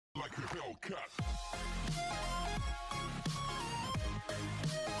like a Hellcat.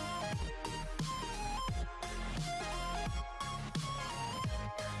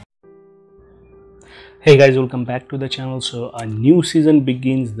 Hey guys, welcome back to the channel. So a new season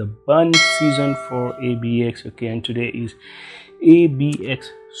begins, the burn season for ABX. Okay, and today is ABX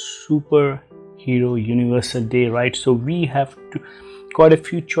Superhero Universal Day, right? So we have quite a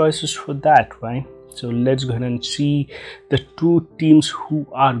few choices for that, right? So let's go ahead and see the two teams who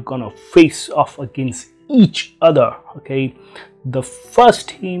are gonna face off against each other. Okay, the first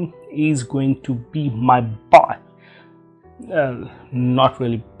team is going to be my boy, not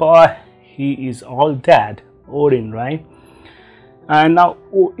really boy, he is all dad, ODIN, right? And now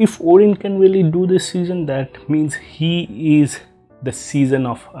if ODIN can really do this season, that means he is the season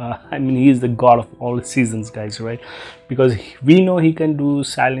of he is the god of all seasons, guys, right? Because we know he can do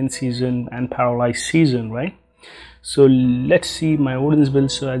silent season and paralyzed season, right? So let's see my ODIN's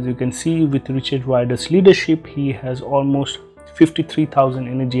build. So as you can see, with Richard Ryder's leadership, he has almost 53,000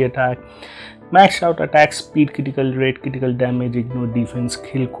 energy attack, maxed out attack speed, critical rate, critical damage, ignore defense,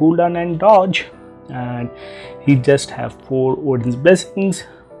 kill cooldown and dodge. And he just have 4 ODIN's blessings.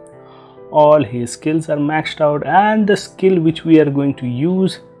 All his skills are maxed out, and the skill which we are going to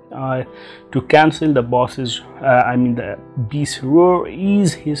use to cancel the boss's the beast roar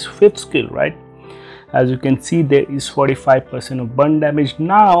is his 5th skill, right? As you can see, there is 45% of burn damage.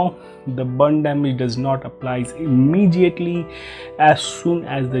 Now the burn damage does not apply immediately. As soon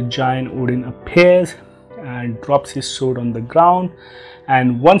as the giant ODIN appears and drops his sword on the ground,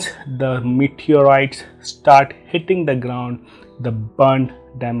 and once the meteorites start hitting the ground, the burn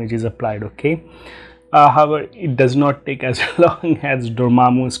damage is applied. Okay, however, it does not take as long as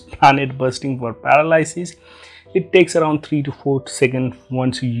Dormammu's planet bursting for paralysis. It takes around 3 to 4 seconds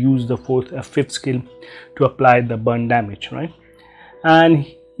once you use the 5th skill to apply the burn damage, right? And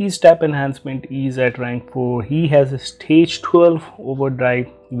his type enhancement is at rank 4. He has a stage 12 overdrive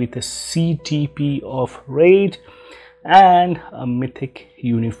with a CTP of rage and a mythic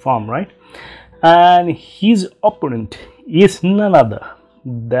uniform, right? And his opponent is none other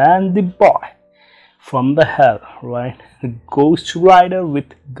than the boy from the hell, right? Ghost Rider with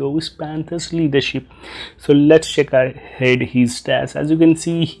Ghost Panther's leadership. So let's check out his stats. As you can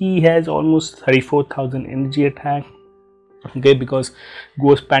see, he has almost 34,000 energy attack. Okay, because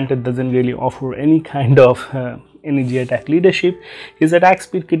Ghost Panther doesn't really offer any kind of energy attack leadership. His attack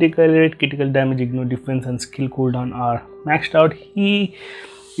speed, critical rate, critical damage, ignore defense and skill cooldown are maxed out. He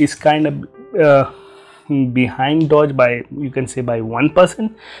is kind of behind dodge by, you can say, by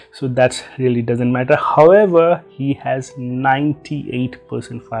 1%, so that's really doesn't matter. However, he has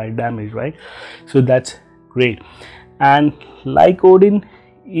 98% fire damage, right? So that's great. And like ODIN,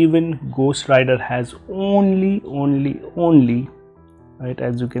 even Ghost Rider has only right,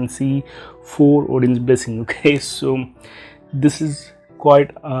 as you can see, 4 ODIN's blessing. Okay, so this is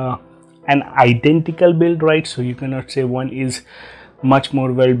quite an identical build, right? So you cannot say one is much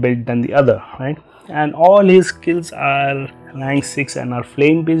more well built than the other, right? And all his skills are rank 6 and are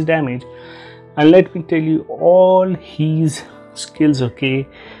flame based damage. And let me tell you, all his skills, okay,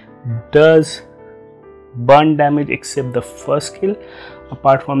 does burn damage except the first skill.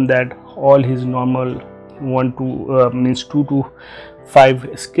 Apart from that, all his normal 2 to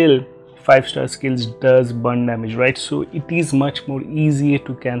 5 skill 5-star skills does burn damage, right? So it is much more easier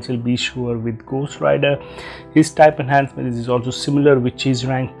to cancel Beast Roar with Ghost Rider. His type enhancement is also similar, which is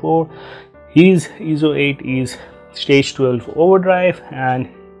rank 4. His ISO 8 is stage 12 overdrive, and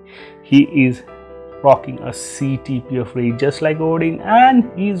he is rocking a CTP of rage just like ODIN,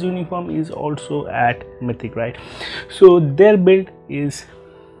 and his uniform is also at mythic, right? So their build is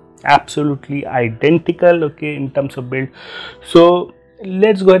absolutely identical, okay, in terms of build. So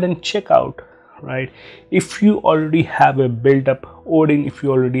let's go ahead and check out, right? If you already have a build up ODIN, if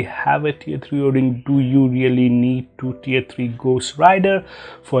you already have a tier 3 ODIN, do you really need to tier 3 Ghost Rider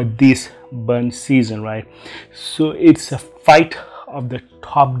for this burn season, right? So it's a fight of the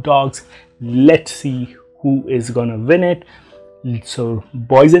top dogs. Let's see who is gonna win it. So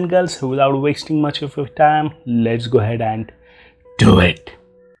boys and girls, without wasting much of your time, let's go ahead and do it.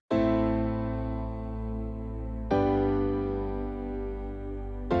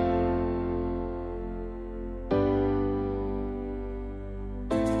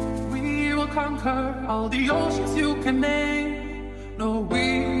 Conquer all the oceans you can name. No,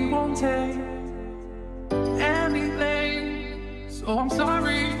 we won't take anything. So I'm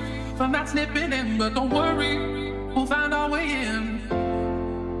sorry for not slipping in, but don't worry, we'll find our way in.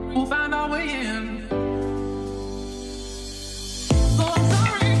 We'll find our way in. So I'm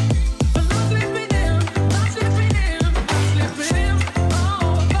sorry for not slipping in, not slipping in, not slipping in.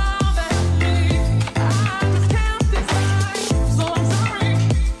 Oh God.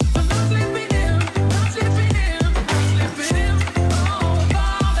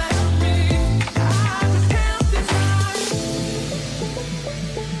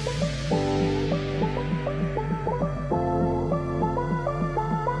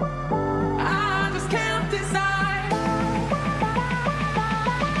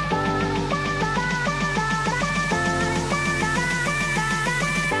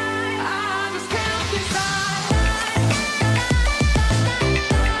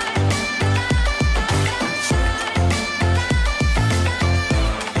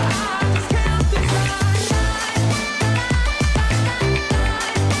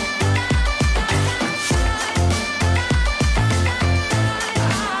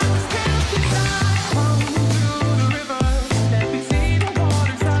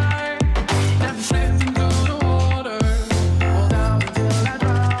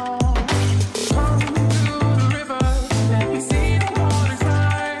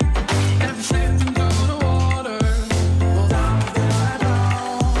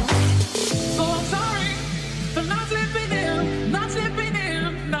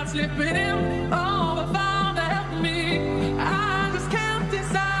 slipping in. Oh, the fire to help me. I just can't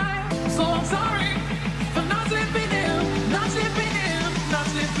decide. So I'm sorry for not slipping in, not slipping in, not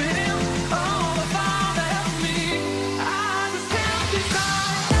slipping in. Oh, the fire to help me. I just can't decide.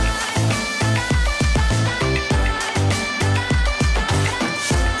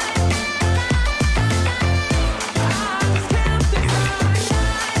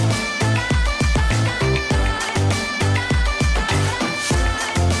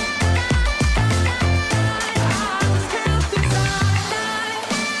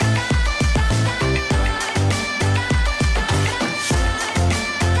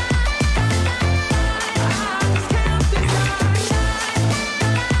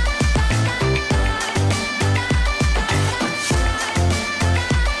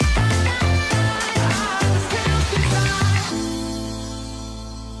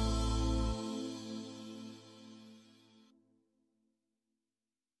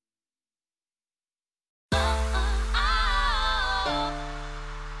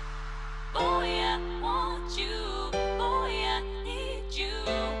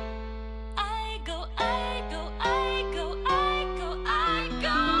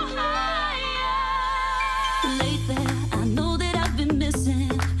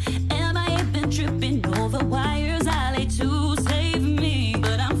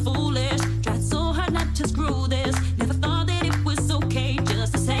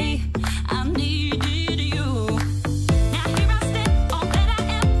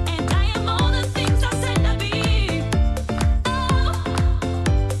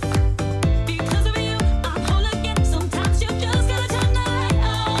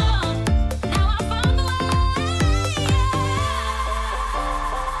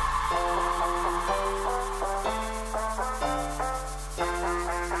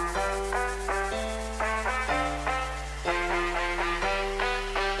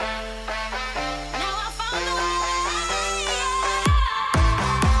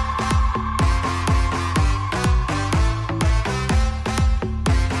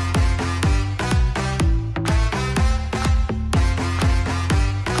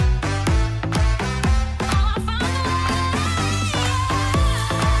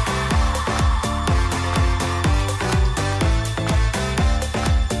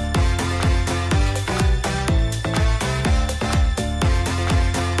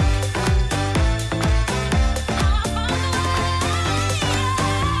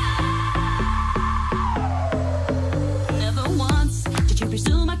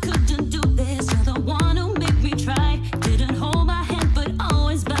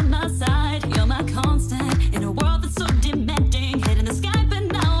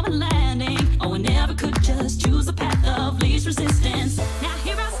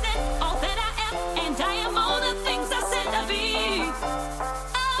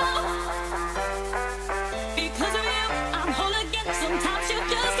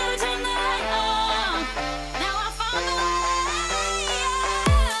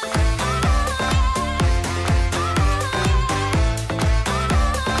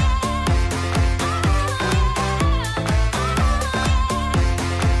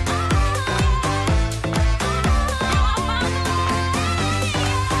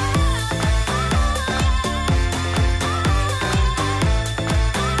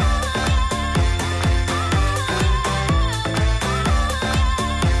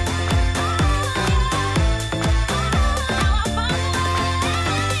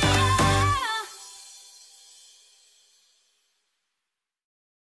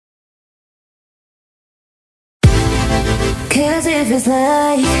 Cause it feels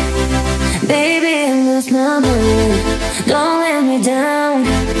like, baby, I lost my mind. Don't let me down,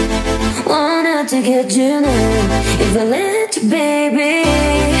 wanted to get you now. If I let you, baby,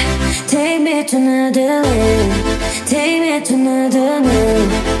 take me to another land, take me to another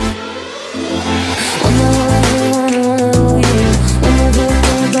land. Wanna you, wanna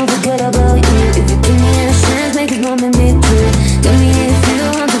don't forget about you. If you give me a chance, make it moment me too. Tell me if you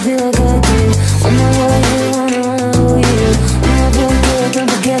want to feel like I do. Wanna you, don't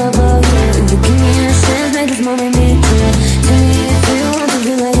forget about you. If you give me a chance, make this moment me too. Tell me if you want to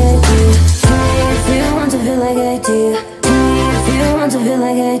feel like I do. Tell me if you want to feel like I do. Tell me if you want to feel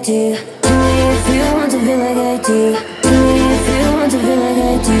like I do. Tell me if you want to feel like I do.